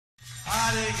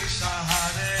Krishna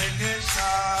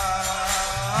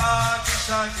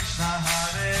Krishna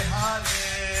Hare Hare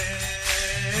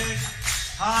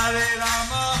Hare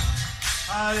Rama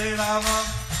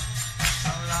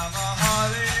Rama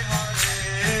Hare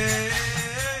Hare.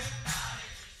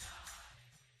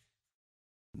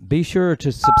 Be sure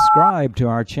to subscribe to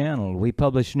our channel. We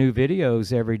publish new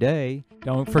videos every day.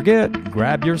 Don't forget,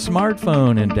 grab your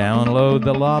smartphone and download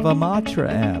the Lava Matra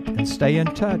app and stay in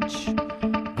touch.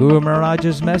 Guru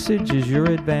Maharaj's message is your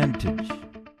advantage.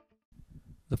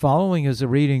 The following is a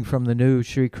reading from the new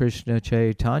Sri Krishna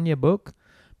Caitanya book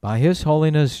by His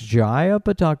Holiness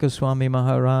Jayapataka Swami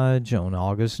Maharaj on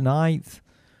August 9th,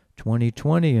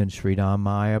 2020 in Sridham,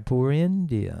 Mayapur,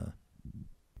 India.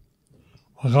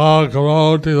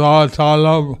 Karoti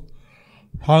Vachalam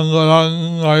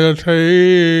Pangalang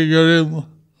Ayate Girim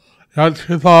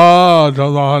Yatchita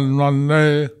Jadan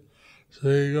Mande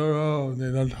Sri Guru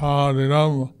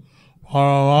Ninatharinam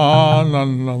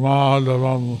Paramananda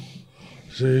Madhavam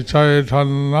Sri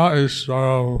Chaitanya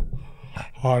Iswaram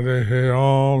Hare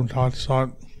Om Tat Sat.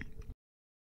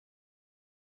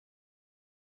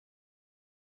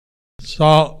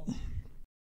 So,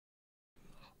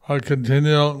 I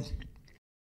continue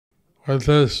with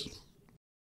this.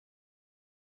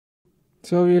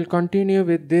 So we will continue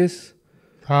with this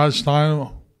Pastime.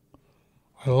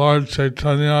 Our Lord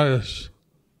Caitanya is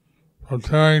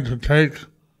preparing to take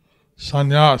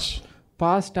sannyas.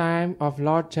 pastime of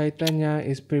Lord Caitanya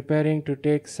is preparing to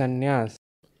take sannyas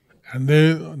And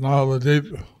leave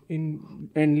Navadvip.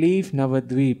 and leave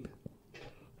Navadvip.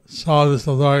 So this is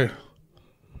a very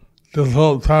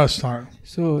difficult pastime.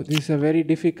 So this is a very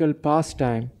difficult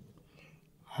pastime.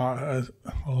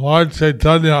 Lord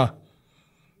Caitanya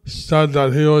said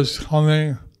that he was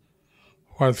coming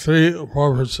for three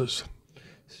purposes.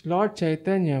 Lord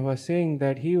Chaitanya was saying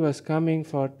that he was coming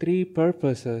for three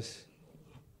purposes.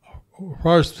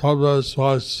 First purpose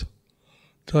was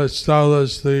to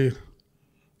establish the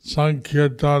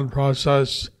Sankirtan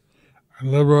process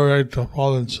and liberate the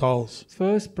fallen souls.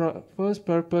 First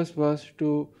purpose was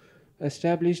to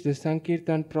establish the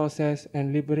Sankirtan process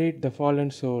and liberate the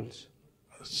fallen souls.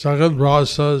 Second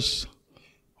process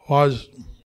was,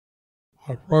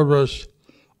 our purpose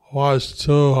was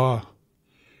to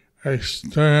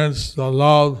experience the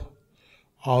love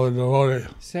of the devotee.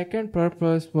 Second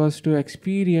purpose was to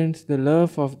experience the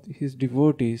love of his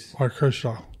devotees For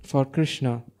Krishna. for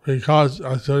Krishna. Because,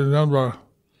 as you remember,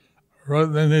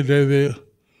 Rukmini Devi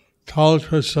told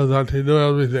Krishna that he knew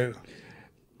everything.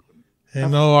 He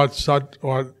knew what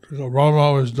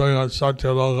Brahma was doing on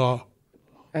Satyaloka.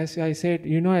 As I said,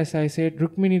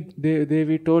 Rukmini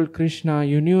Devi told Krishna,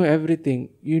 you knew everything.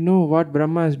 You know what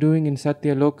Brahma is doing in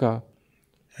Satyaloka.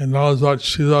 He knows what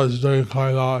Shiva is doing in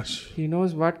Kailash. He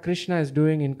knows what Krishna is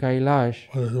doing in Kailash.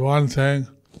 But there's one thing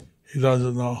he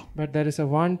doesn't know. But there is a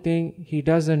one thing he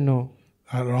doesn't know.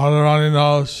 That Radharani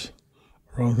knows,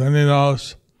 Rukmini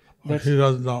knows, but he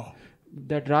doesn't know.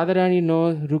 That Radharani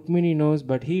knows, Rukmini knows,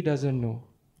 but he doesn't know.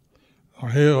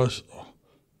 He was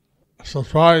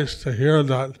surprised to hear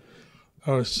that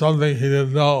there was something he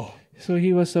didn't know. So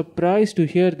he was surprised to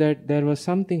hear that there was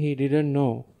something he didn't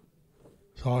know.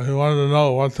 So he wanted to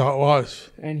know what that was.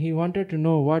 And he wanted to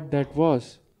know what that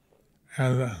was.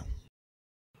 And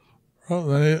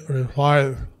Rukmini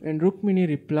replied, And Rukmini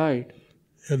replied,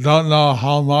 you don't know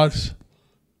how much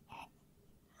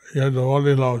your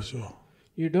devotee loves you.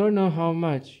 you don't know how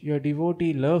much your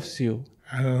devotee loves you.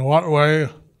 And in what way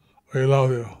we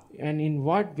love you. And in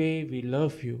what way we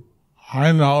love you.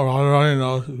 I know, Radharani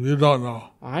knows, you don't know.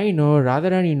 I know,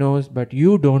 Radharani knows, but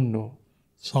you don't know.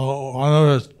 So one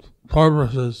of his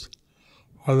purposes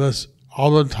for this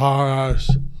avatar as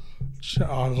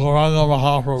Gauranga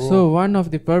Mahaprabhu So one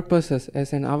of the purposes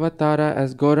as an avatara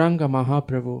as Gauranga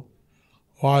Mahaprabhu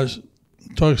was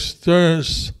to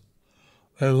experience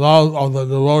the love of the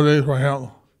devotee for him.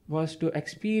 was to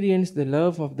experience the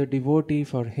love of the devotee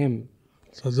for him.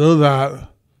 To do that,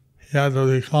 he had to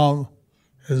become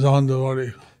his own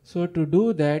devotee. So to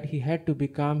do that, he had to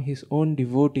become his own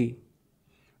devotee.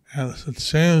 And it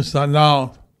seems that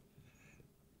now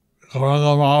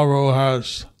Gauranga Mahaprabhu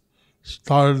has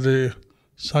started the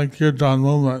Sankirtan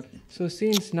movement. So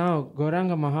since now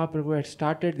Gauranga Mahaprabhu had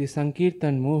started the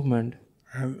Sankirtan movement,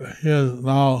 And he is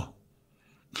now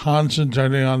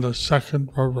concentrating on the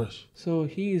second purpose. so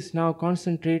he is now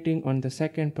concentrating on the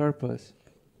second purpose.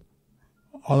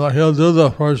 Although he'll do the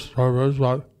first purpose,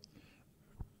 but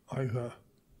like that.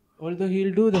 Although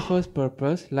he'll do the first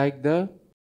purpose, like the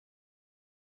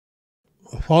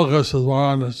focus is more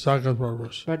on the second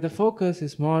purpose. but the focus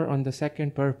is more on the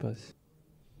second purpose.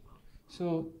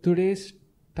 So today's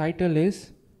title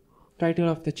is Title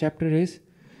of the chapter is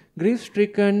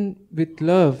Grief-stricken with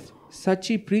love,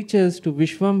 Saci preaches to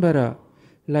Visvambhara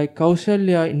like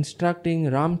Kausalya instructing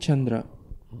Ramacandra.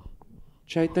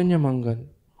 Caitanya Mangal.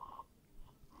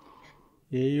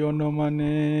 এই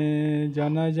অনুমানে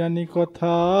জানাজানি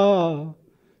কথা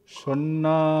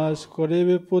সন্ন্যাস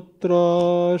করিবে পুত্র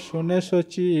শুনে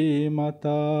শচী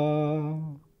মাতা।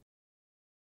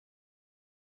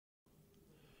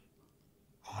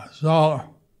 So,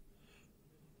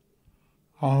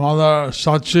 our mother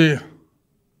Saci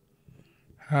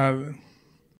had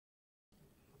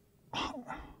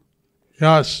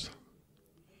guessed,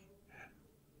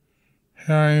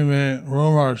 hearing the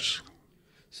rumors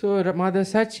So Mother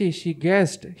Saci, she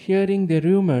guessed, hearing the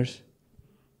rumors,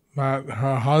 that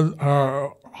her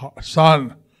son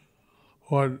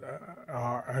would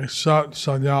accept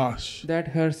sannyas. that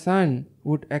her son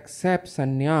would accept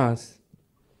sannyas.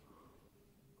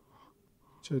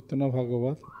 Chaitanya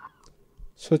ভাগবত।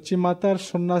 শচী মাতার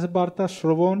সন্ন্যাস বার্তা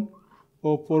শ্রবণ ও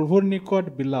প্রভুর নিকট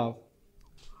বিলাপ,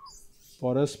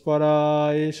 পরস্পরা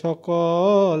এই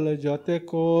সকল যতে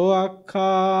কো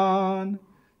আখ্যান,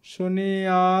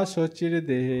 শুনিয়া শচীর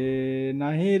দেহে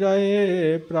নাহি রয়ে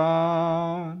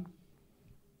প্রাণ।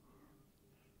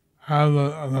 And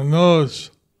the news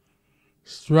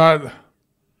spread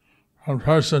from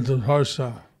person to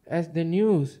person. As the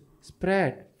news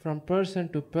spread from person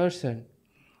to person,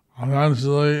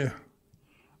 Eventually,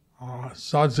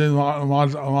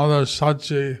 Mother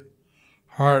Saci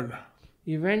heard,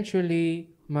 eventually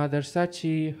Mother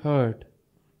Saci heard,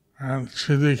 and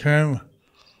she became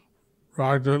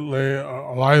practically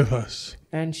lifeless.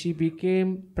 and she became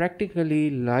practically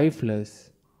lifeless.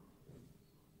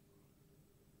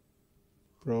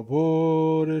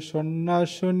 প্রভুর সন্ন্যাস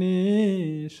শুনি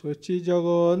শচী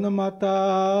জগন মাতা,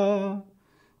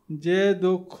 যে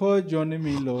দুঃখ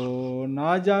জন্মিল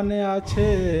না জানে আছে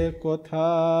কোথা।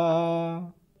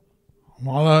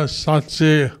 Mother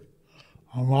Saci,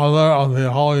 a mother of the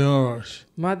whole universe,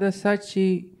 Mother Saci,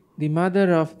 the mother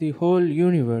of the whole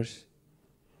universe,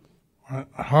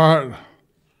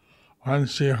 when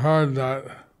she heard that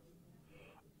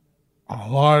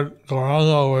Lord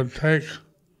Gauranga would take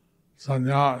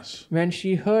sannyas, when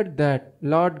she heard that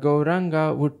Lord Gauranga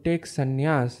would take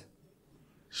sannyas,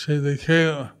 she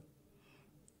became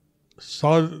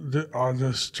so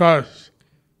distressed.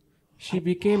 she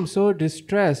became so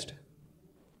distressed.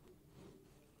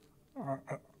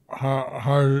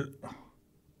 Her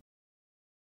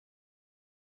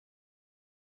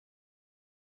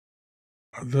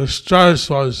distress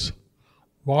was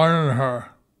burning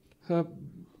her, Her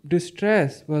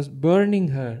distress was burning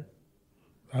her,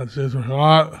 that she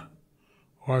forgot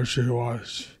where she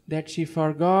was. that she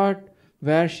forgot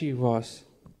where she was.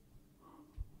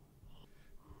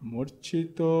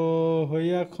 মূর্ছিত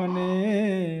হইয়া ক্ষণে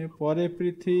পরে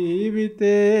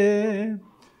পৃথিবীতে,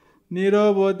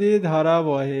 নিরবধি ধারা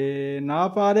বহে না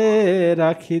পারে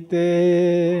রাখিতে।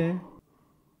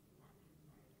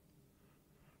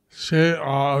 She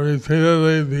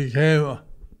repeatedly became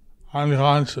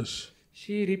unconscious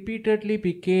She repeatedly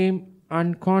became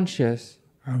unconscious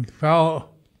and fell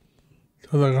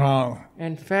to the ground.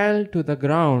 and fell to the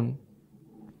ground.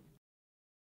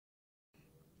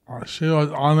 She was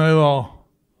unable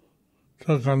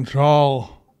to control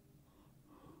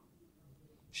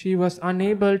She was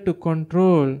unable to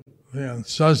control the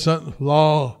incessant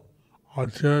flow of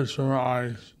tears from her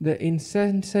eyes. the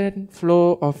incessant flow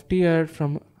of tears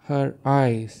from her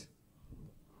eyes.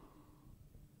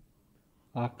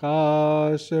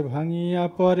 আকাশ ভাঙিয়া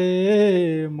পড়ে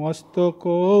মস্তক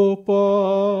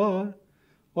উপর,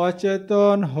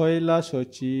 অচেতন হইলা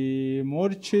শচী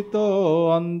মূর্ছিত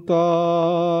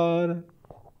অন্তর।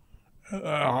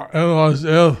 It was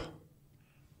if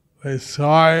the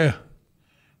sky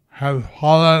had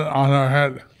fallen on her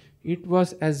head. It was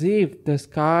as if the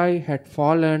sky had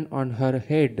fallen on her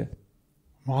head.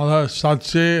 Mother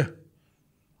Saci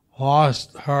lost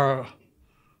her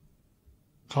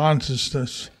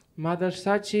consciousness. Mother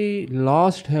Saci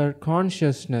lost her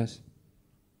consciousness.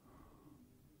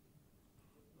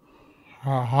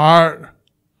 Her heart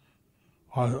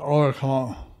was overcome.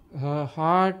 Her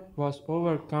heart was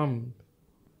overcome.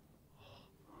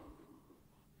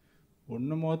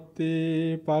 উন্মত্তি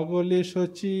পাগলি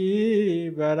শচী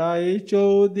বেড়াই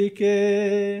চৌদিকে,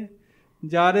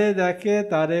 যারে দেখে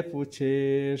তারে পুছে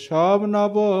সব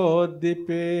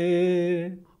নবদ্বীপে।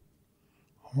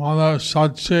 Mother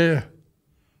Saci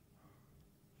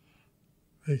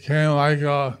became like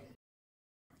a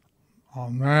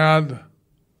mad,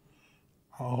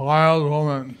 a wild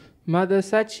woman. Mother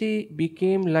Saci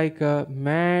became like a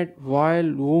mad,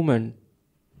 wild woman.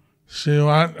 She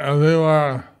went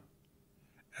everywhere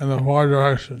in the four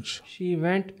directions. She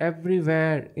went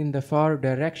everywhere in the four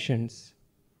directions.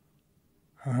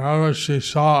 And wherever she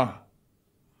saw,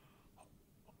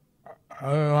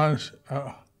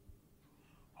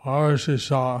 whoever she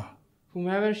saw,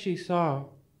 Whomever she saw,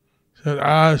 she had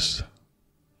asked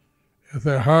if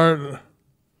they heard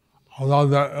about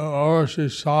that, whoever she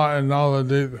saw in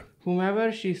Navadip.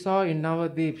 whomever she saw in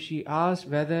Navadip, she asked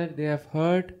whether they have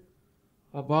heard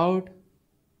about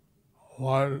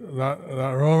What that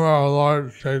rumor of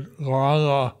Lord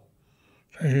Gauranga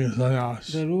taking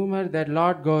sannyas. the rumor that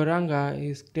Lord Gauranga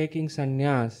is taking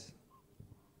sannyas.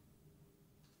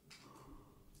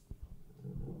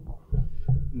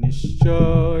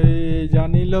 নিশ্চয়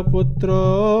জানিল পুত্র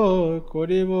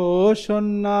করিব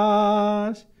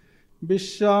সন্ন্যাস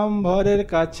বিশ্বম্ভরের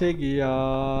কাছে গিয়া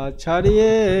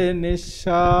ছাড়িয়ে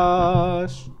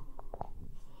নিঃশ্বাস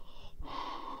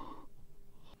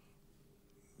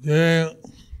Being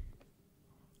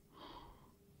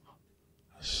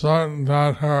certain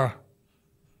that her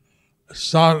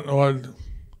son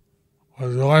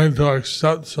was going to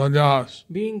accept sannyas,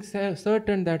 Being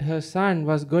certain that her son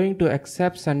was going to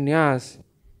accept sannyas,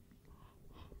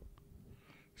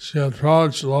 she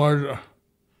approached Lord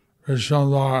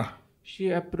Visvambhara. she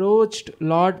approached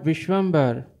Lord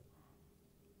Visvambhara.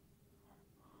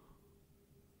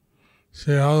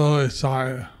 She heavily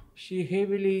sighed. She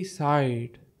heavily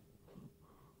sighed.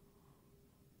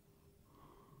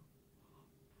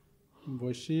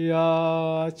 বসিয়া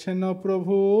আছেন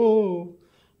প্রভু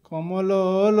কমল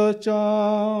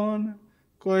লোচন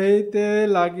কহিতে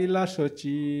লাগিলা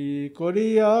শচী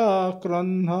করিয়া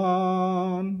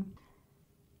ক্রন্ধন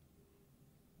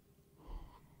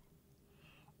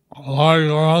Lord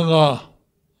Gauranga,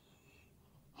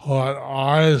 who had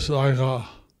eyes like a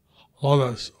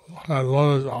lotus, had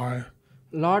lotus eye,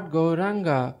 Lord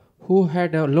Gauranga, who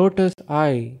had a lotus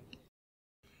eye,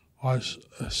 was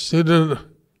seated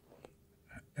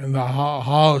in the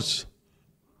house,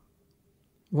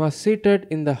 was seated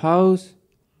in the house,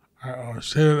 or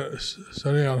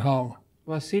sitting at home.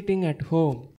 was sitting at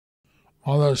home.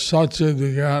 Mother Saci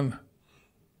began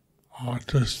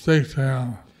to speak to him,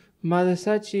 Mother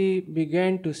Saci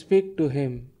began to speak to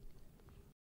him,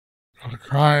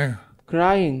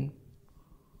 crying.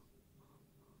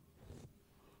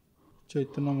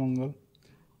 Chaitanya মঙ্গল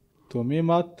তুমি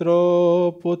মাত্র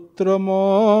পুত্র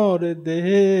মোর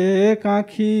দেহে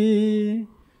কাঁখি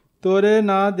তোরে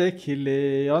না দেখিলে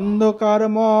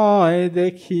অন্ধকারময়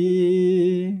দেখি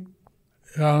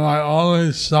You are my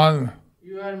only son.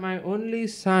 You are my only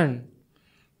son.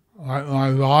 My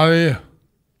body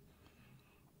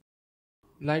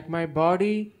Like my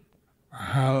body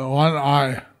has one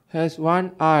eye. has one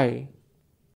eye.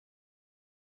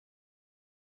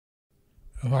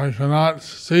 If I cannot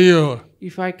see you,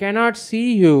 If I cannot see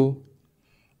you,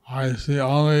 I see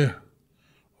only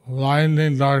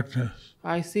blinding darkness.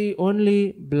 I see only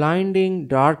blinding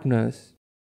darkness.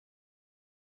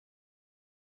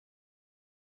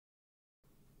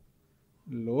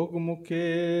 লোক মুখে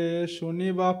শুনি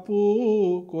বাপু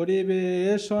করিবে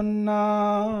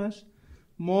সন্ন্যাস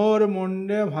মোর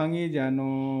মুন্ডে ভাঙি যেন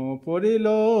পড়িল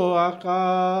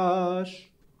আকাশ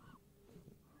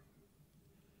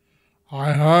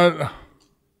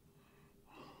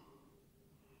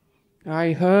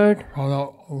I heard from the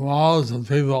mouths of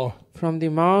people, From the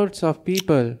mouths of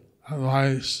people, I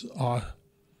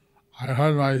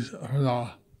heard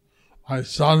my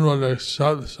son would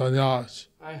accept sannyas.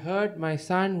 I heard my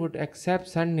son would accept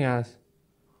sannyas.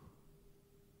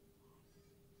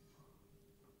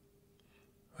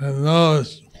 And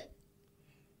those,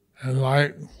 and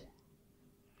like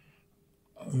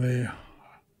the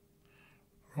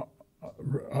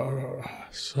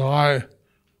sky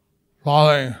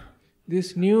falling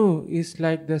This new is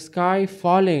like the sky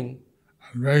falling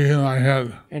and breaking my head.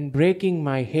 and breaking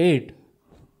my head.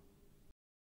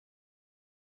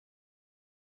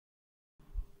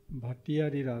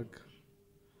 Bhatiary রাগ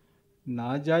না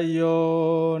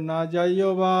যাইও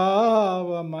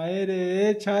বাবা মায়েরে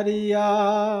ছাড়িয়া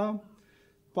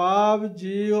পাপ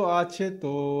জিও আছে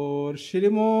তোর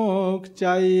শ্রীমুখ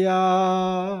চাইয়া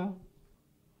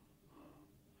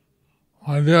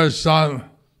My dear son,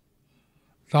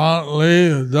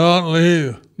 don't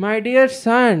leave. My dear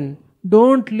son,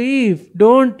 don't leave.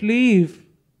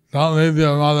 Don't leave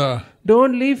your mother.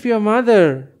 Don't leave your mother.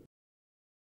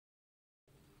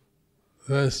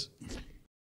 This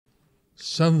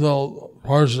sinful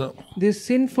person This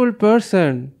sinful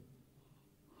person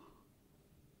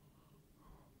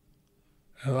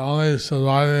is only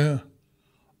surviving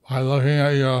by looking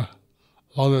at your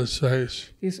lotus face.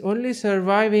 is only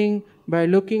surviving by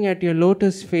looking at your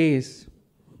lotus face.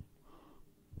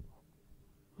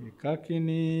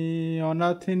 একাকিনী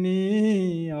অনাথিনী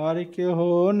আর কেহ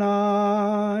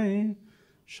নাই,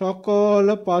 সকল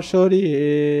পাশরি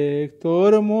এক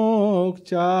তোর মুখ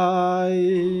চাই।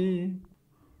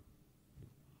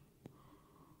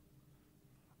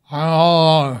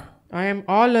 I am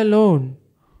all alone.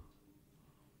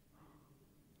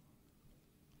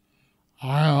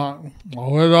 I am a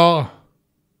widow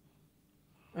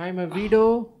I am a widow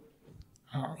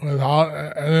without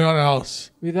anyone else.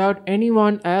 without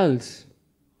anyone else.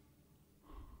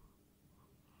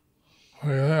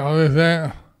 Everything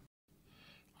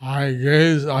I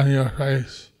gaze on your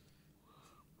face.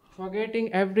 Forgetting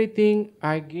everything,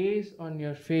 I gaze on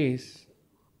your face.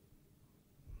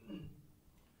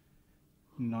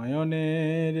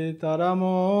 নয়নের তারা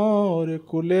মোর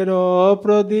কুলের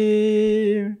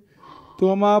প্রদীপ,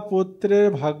 তোমা পুত্রের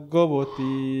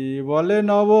ভাগ্যবতী বলে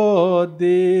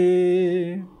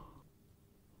Nabadwip.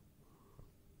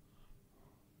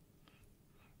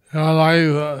 You're like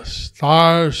the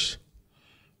stars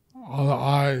of the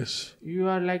eyes. You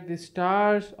are like the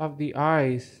stars of the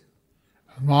eyes.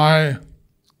 My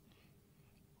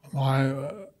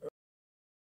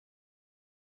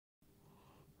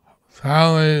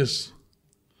families,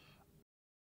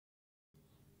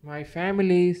 My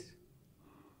families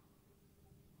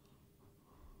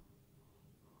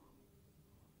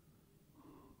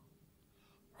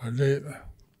are deep.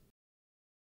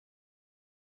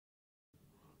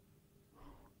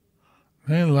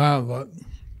 They laugh, but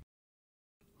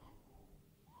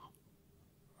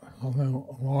something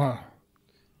more.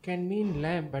 can mean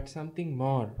lamp, but something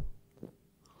more.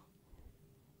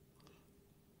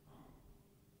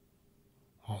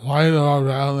 The light of our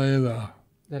family,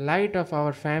 The light of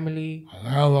our family, the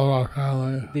lamp of our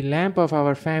family. the lamp of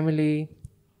our family.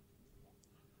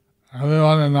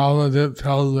 Everyone in Navadip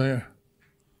tells me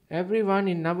Everyone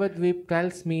in Navadvip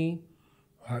tells me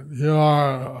that you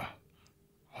are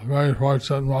a very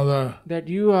fortunate mother that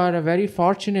you are a very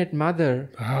fortunate mother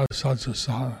to have such a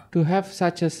son. to have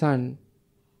such a son.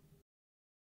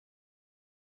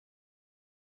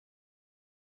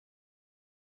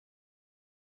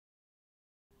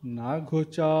 না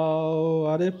ঘুচাও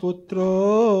আরে পুত্র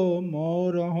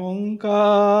মোর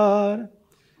অহংকার,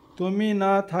 তুমি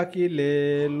না থাকিলে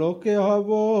লোকে হব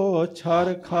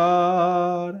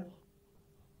ছারখার।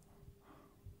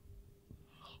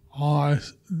 Oh, my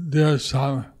dear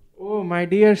son, Oh, my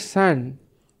dear son,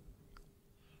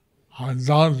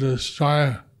 don't destroy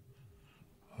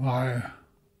my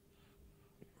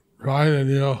pride in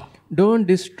you. don't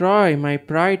destroy my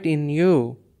pride in you.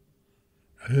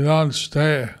 If you don't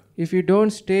stay, If you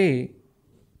don't stay,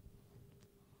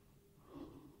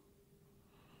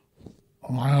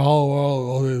 my whole world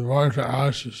will be burned to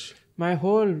ashes. my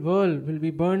whole world will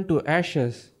be burned to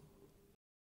ashes.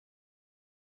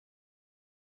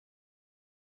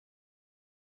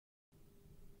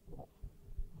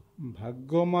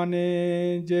 ভাগ্য মানে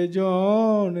যে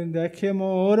জন দেখে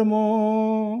মোর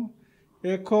মুখ,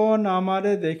 এখন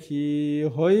আমারে দেখি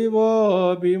হইব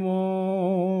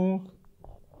বিমুখ।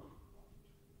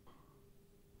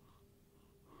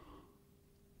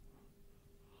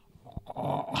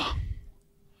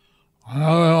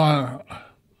 Everyone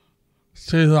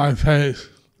sees my face.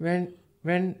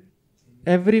 When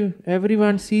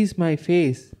everyone sees my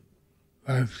face,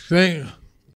 They think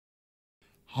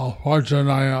how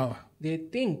fortunate I am. they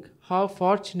think how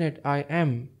fortunate I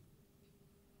am.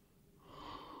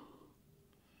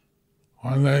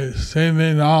 When they see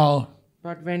me now,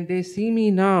 But when they see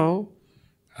me now,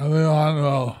 everyone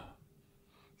will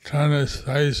turn his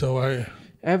face away.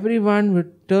 everyone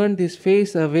would turn this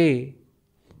face away.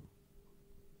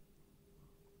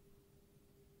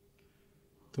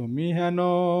 তুমি হেন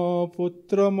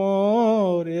পুত্র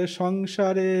মোর এ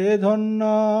সংসারে ধন্য,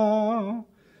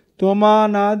 তোমা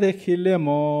না দেখিলে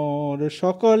মোর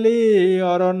সকলই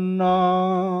অরণ্য।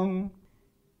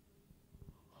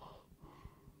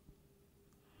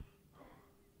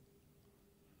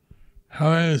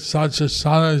 Having such a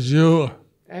son as you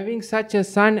Having such a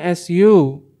son as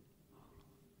you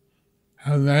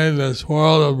have made this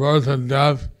world of birth and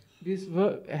death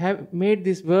have made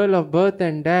this world of birth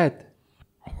and death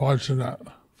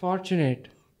fortunate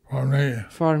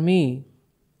for me.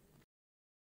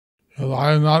 If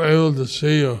I am not able to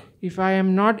see you, If I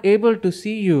am not able to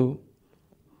see you,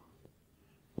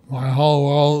 my whole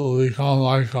world will become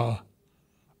like a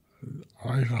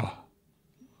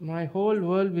my whole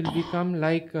world will become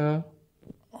like a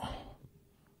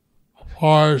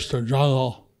forest or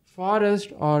jungle.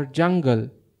 forest or jungle.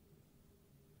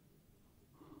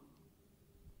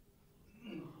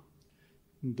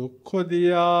 দুঃখ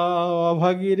দিয়া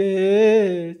অভাগীরে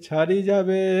ছাড়ি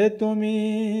যাবে তুমি,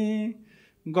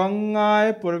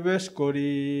 গঙ্গায় প্রবেশ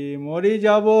করি মরি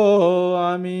যাব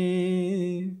আমি।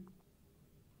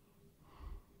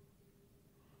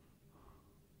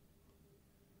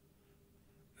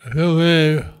 If you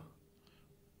leave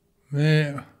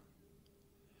me,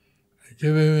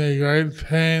 giving me great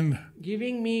pain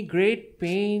giving me great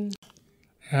pain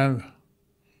and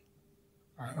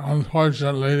an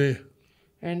unfortunate lady,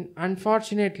 and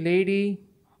unfortunate lady,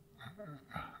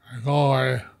 go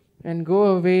away. and go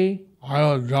away, I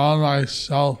will drown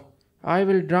myself I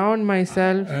will drown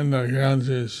myself in the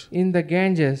Ganges in the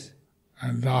Ganges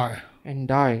and die. and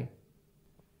die.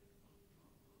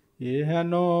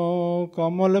 এহেন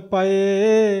কমল পায়ে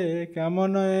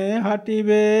কেমন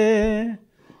হাঁটিবে,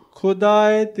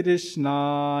 ক্ষুধায়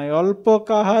তৃষ্ণায় অল্প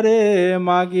কাহারে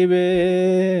মাগিবে।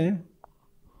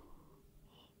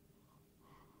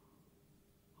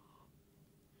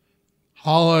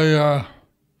 How are your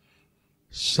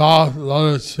soft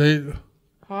lotus feet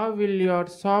How will your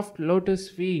soft lotus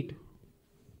feet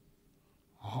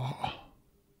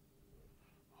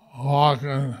walk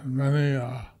in many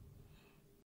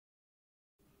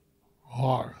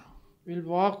walk? will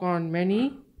walk on many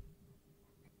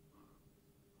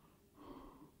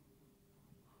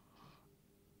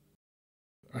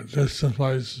Distant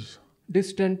places.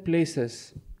 distant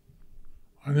places.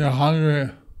 When you're hungry,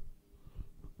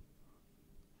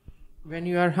 When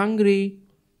you are hungry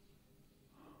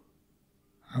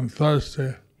and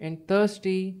thirsty, and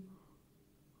thirsty,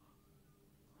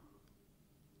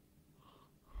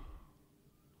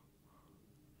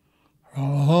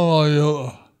 from whom will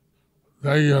you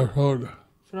beg your food?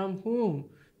 from whom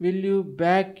will you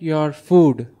beg your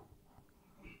food?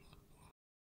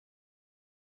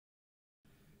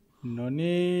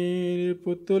 ননির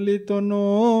Putuli তনু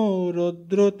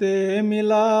রৌদ্রতে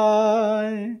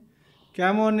মিলায়,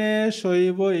 কেমনে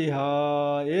শৈব ইহা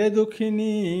এ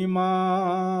দুঃখিনী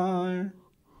মায়।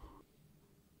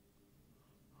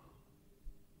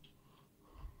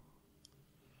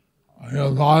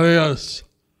 Your body is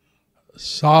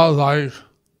soft like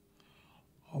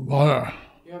butter.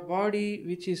 Your body,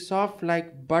 which is soft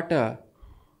like butter,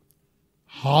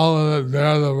 How will it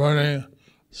bear the burning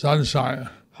sunshine?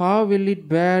 how will it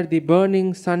bear the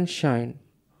burning sunshine?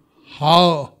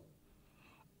 How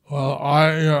will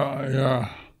your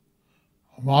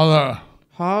mother,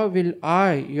 How will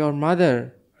I, your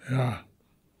mother, your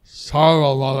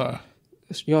sorrowful mother,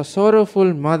 your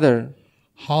sorrowful mother,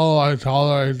 how will I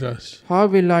tolerate this? how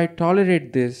will I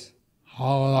tolerate this?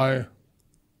 How will I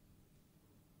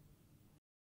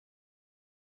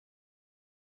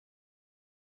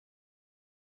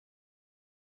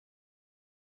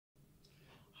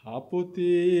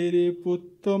হাপুতির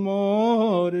পুত্র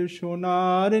মোর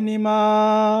সোনার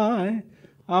নিমায়,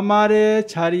 আমারে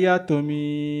ছাড়িয়া তুমি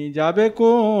যাবে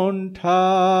কোন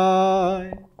ঠায়।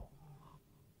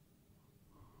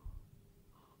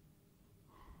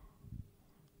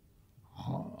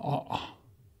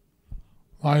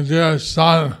 My dear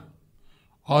son,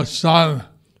 oh son,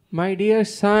 My dear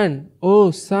son,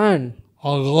 oh son,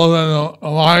 oh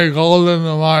golden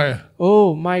Amai,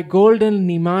 oh my golden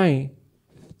Nimai,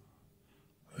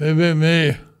 leaving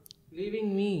me,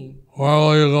 leaving me, where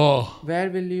will you go? where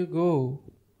will you go?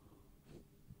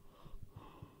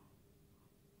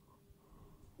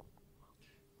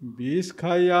 বিষ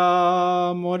খাইয়া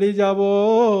মরি যাব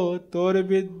তোর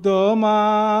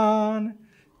বিদ্যমান,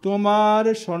 তোমার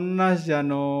সন্ন্যাস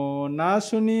যেন না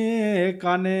শুনিয়ে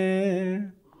কানে।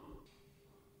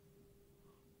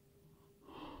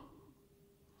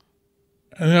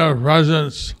 In your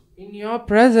presence, In your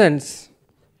presence,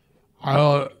 I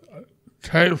will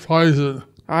take poison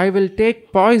I will take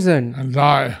poison and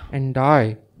die. and die.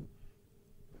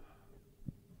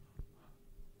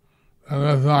 And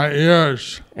with my ears,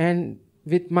 And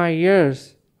with my ears,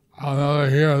 I'll never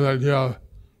hear that you have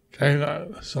taken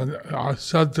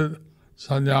accepted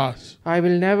sannyas. I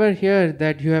will never hear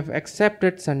that you have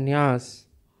accepted sannyas.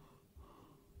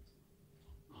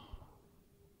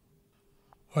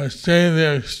 By seeing the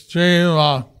extreme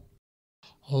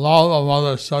love of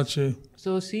Mother Saci,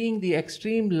 So, seeing the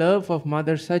extreme love of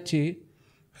Mother Saci,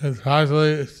 is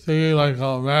practically speaking like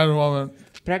a mad woman.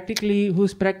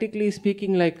 who's practically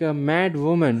speaking like a mad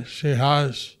woman. She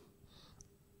has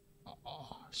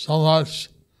so much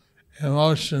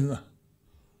emotion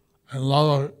and love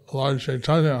of Lord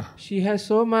Caitanya. She has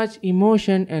so much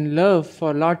emotion and love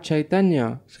for Lord Caitanya.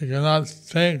 She cannot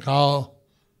think how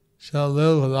she'll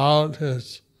live without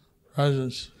his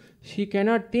presence. She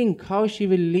cannot think how she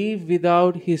will live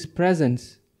without his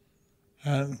presence.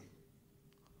 And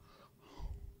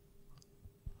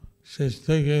she's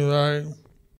thinking very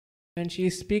And she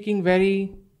is speaking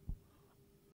very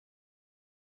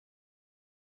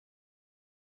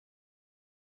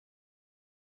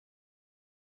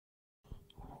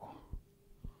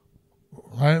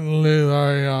plaintively,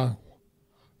 very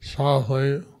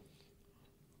softly,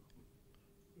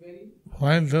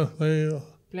 plaintively,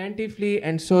 plentifully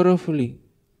and sorrowfully.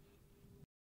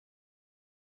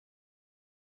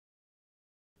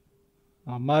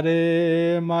 আমারে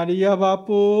মারিয়া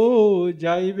বাপু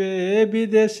যাইবে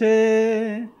বিদেশে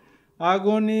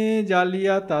আগুনি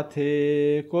জ্বালিয়া তাতে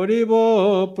করিব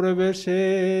প্রবেশে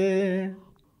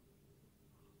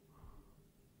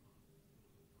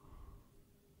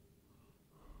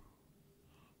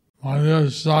my dear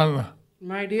son,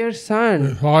 My dear son,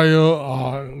 before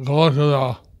you go to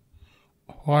the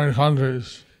foreign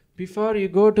countries, before you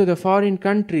go to the foreign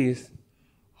countries,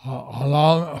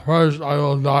 first I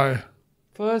will die.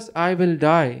 first I will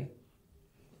die.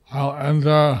 I'll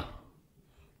enter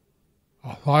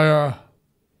a fire.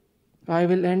 I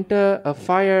will enter a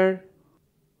fire.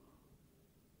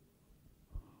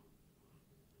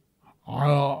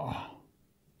 I'll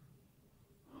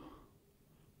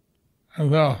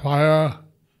enter a fire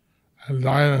and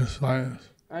die in its flames.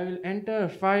 I will enter a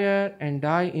fire and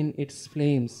die in its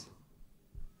flames.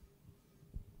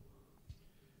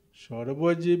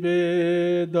 সর্বজীবে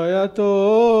দয়া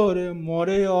তোর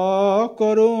মরে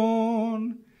অকরুণ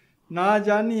না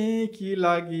জানি কি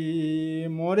লাগি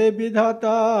মরে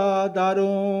বিধাতা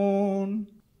দারুণ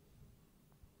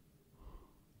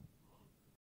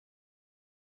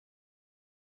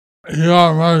You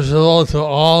are merciful to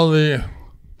all the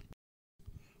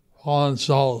fallen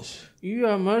souls, You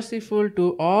are merciful to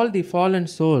all the fallen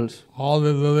souls, all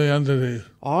the living entities.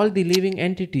 all the living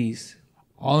entities.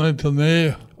 Only to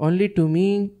me, Only to me,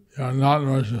 you are not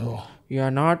merciful. you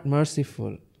are not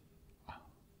merciful.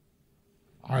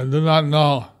 I do not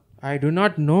know I do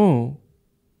not know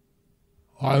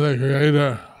why the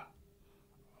Creator,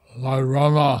 Lord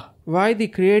Brahma, why the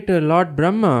Creator, Lord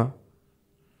Brahma,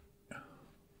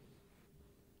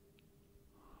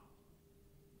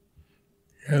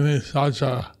 gave me such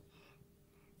a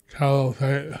terrible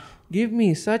fate. give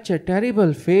me such a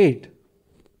terrible fate.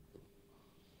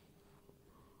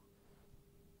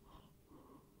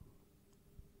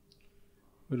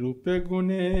 রূপে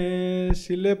গুণে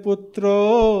শিলে পুত্র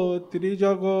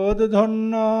ত্রিজগৎ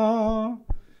ধন্য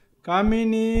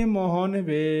কামিনী মোহন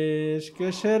বেশ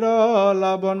কেশের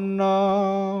লাবণ্য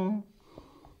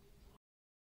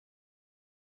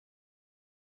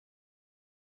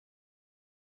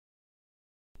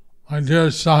My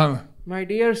dear son, My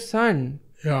dear son,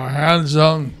 you are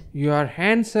handsome, you are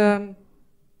handsome,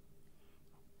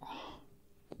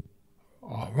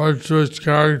 a virtuous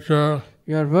character,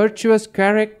 your virtuous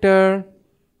character,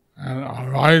 and are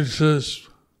righteous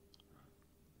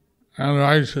and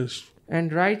righteous.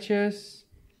 and righteous.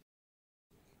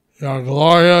 You are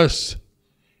glorious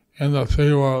in the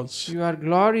three worlds. You are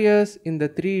glorious in the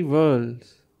three worlds.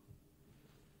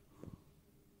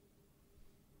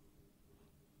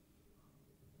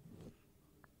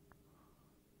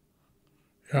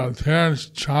 Your appearance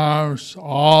charms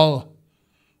all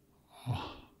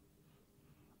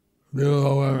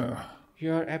beautiful women.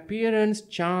 Your appearance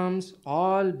charms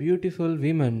all beautiful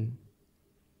women.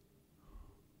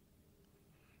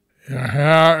 Your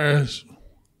hair is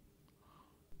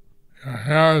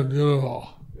beautiful.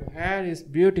 Your hair is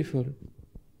beautiful.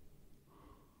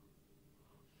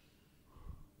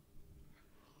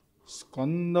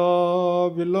 Skanda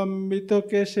বিলম্বিত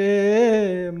কেশে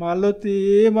মালতী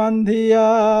বান্ধিয়া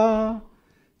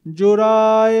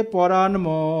জোড়ায় পরাণ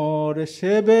মোর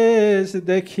সে বেশ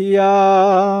দেখিয়া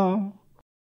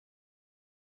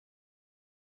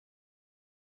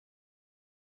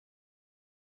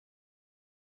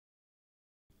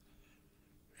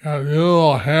Your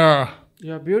beautiful hair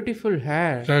Your beautiful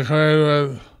hair, decorated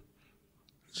with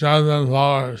jasmine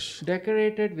flowers,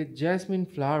 decorated with jasmine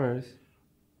flowers,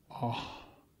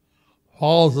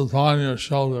 falls upon your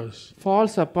shoulders.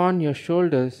 falls upon your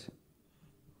shoulders.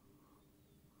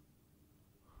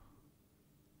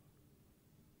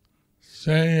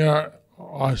 Seeing your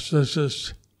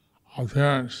auspicious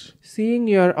appearance, Seeing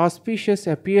your auspicious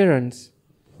appearance,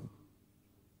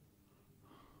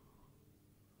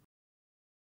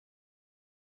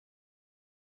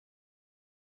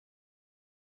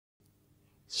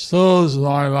 soothes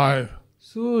my life.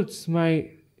 soothes my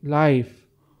life.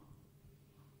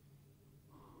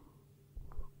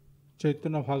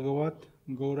 Chaitanya ভাগবত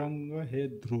গৌরাঙ্গ হে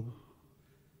ধ্রুব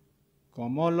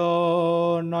কমল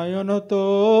নয়ন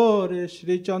তোর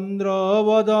শ্রীচন্দ্র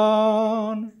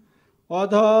বদন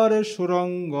অধর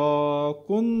সুরঙ্গ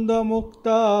কুন্দ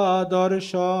মুক্তা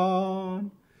দর্শন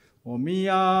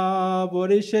অমিয়া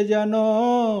বরিশে যেন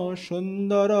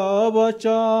সুন্দর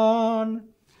বচন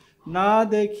না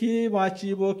দেখি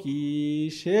বাঁচিব কি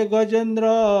সে গজেন্দ্র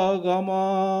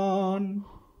গমন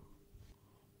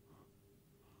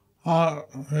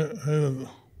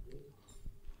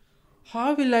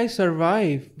How will I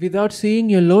survive without seeing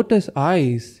your lotus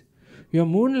eyes, your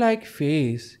moon-like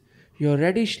face, your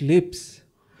reddish lips,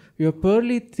 your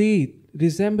pearly teeth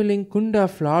resembling kunda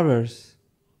flowers,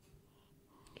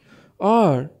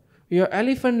 or your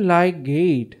elephant-like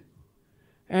gait?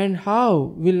 And how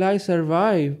will I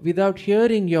survive without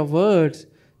hearing your words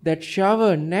that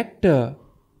shower nectar?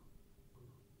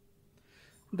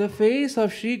 The face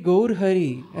of Sri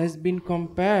Gaurhari has been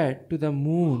compared to the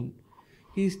moon.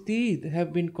 His teeth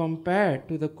have been compared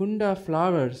to the kunda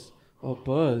flowers or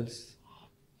pearls.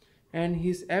 And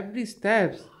his every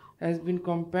step has been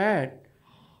compared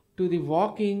to the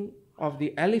walking of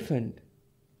the elephant.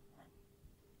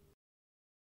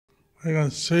 You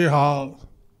can see how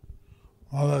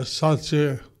Mother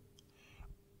Saci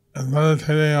is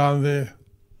meditating on the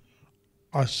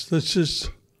auspicious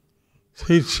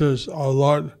features of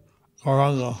Lord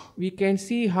Gauranga. We can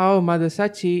see how Mother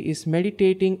Saci is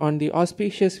meditating on the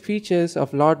auspicious features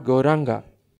of Lord Gauranga.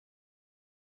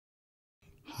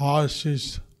 How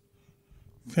she's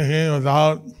thinking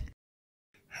without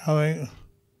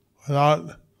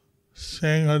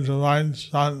seeing her divine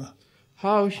son.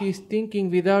 How she is thinking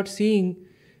without seeing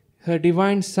her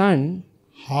divine son.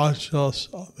 How she'll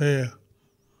be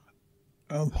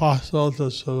impossible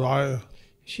to survive.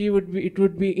 It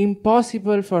would be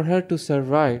impossible for her to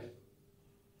survive.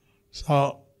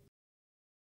 So,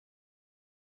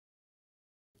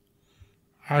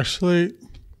 actually,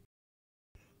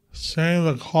 seeing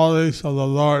the qualities of the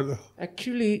Lord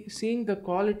Actually, seeing the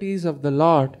qualities of the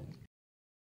Lord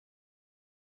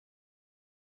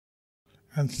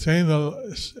and seeing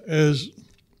is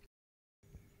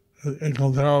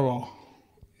incomparable.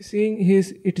 Seeing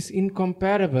it is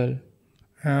incomparable.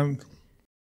 And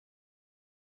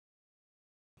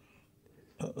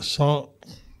so,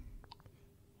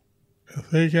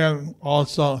 if we can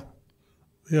also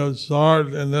be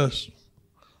absorbed in this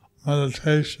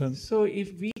meditation So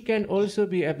if we can also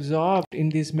be absorbed in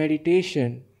this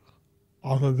meditation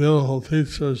of the beautiful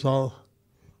features of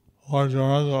Lord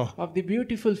Gauranga, of the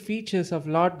beautiful features of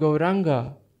Lord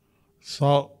Gauranga,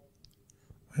 so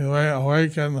we may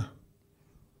awaken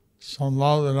some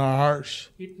love in our hearts.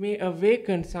 it may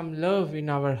awaken some love in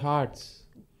our hearts.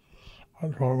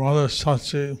 And for Mother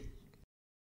Saci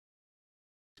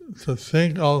to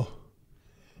think of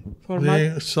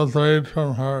being separated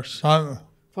from her son,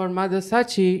 For Mother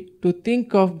Saci to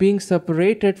think of being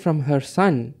separated from her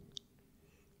son.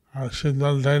 she's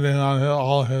meditating on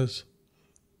all his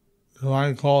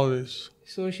divine qualities.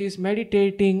 So she is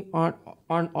meditating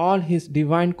on all his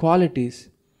divine qualities.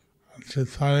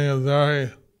 She's finding it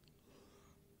very,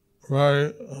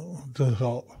 very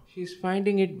difficult. She is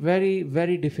finding it very,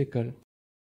 very difficult.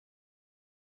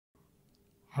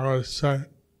 I would say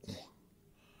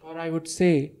Or I would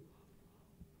say,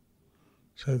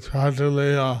 she's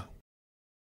practically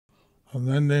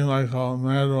amending like a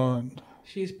mad woman.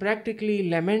 she is practically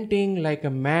lamenting like a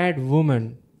mad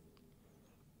woman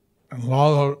In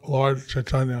love of Lord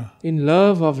Caitanya, in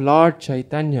love of Lord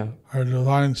Caitanya, her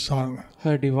divine son.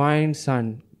 her divine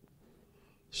son.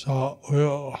 So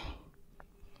we'll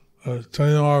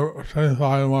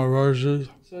 25 more verses,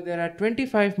 So there are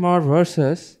 25 more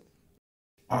verses.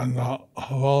 and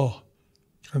we'll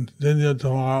continue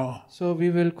tomorrow. So we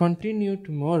will continue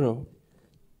tomorrow.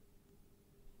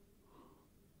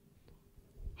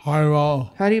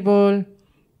 Haribol. Haribol.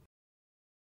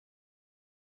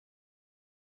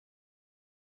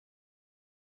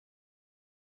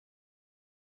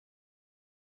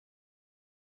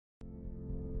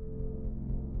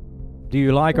 Do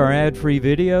you like our ad-free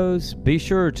videos? Be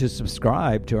sure to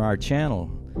subscribe to our channel.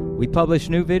 We publish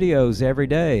new videos every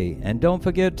day, and don't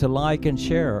forget to like and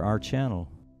share our channel.